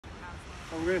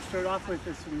What we're going to start off with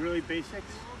is some really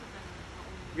basics.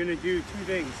 You're going to do two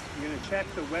things. You're going to check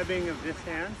the webbing of this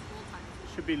hand.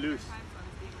 It should be loose.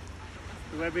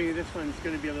 The webbing of this one is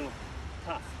going to be a little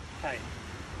tough, tight.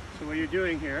 So what you're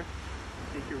doing here,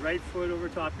 take your right foot over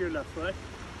top of your left foot.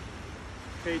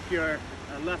 Take your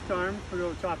left arm, put it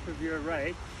over top of your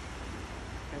right,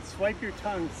 and swipe your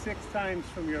tongue 6 times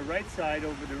from your right side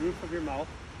over the roof of your mouth.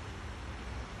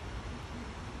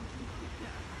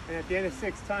 And at the end of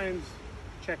 6 times,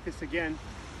 check this again,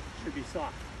 it should be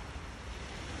soft.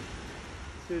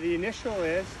 So the initial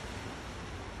is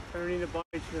turning the body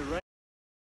to the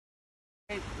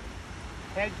right.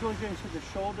 Head goes into the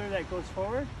shoulder that goes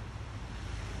forward.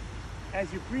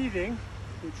 As you're breathing,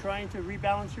 you're trying to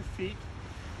rebalance your feet.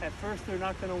 At first, they're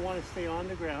not going to want to stay on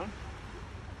the ground.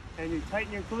 And you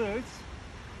tighten your glutes,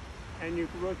 and you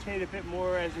rotate a bit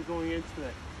more as you're going into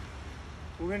it.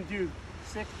 We're going to do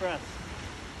 6 breaths.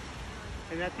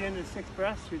 And at the end of the 6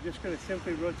 breaths, you're just going to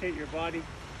simply rotate your body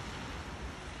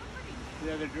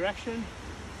the other direction.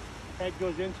 Head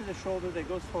goes into the shoulder that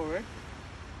goes forward.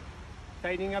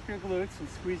 Tightening up your glutes and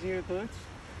squeezing your glutes.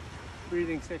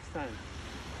 Breathing 6 times.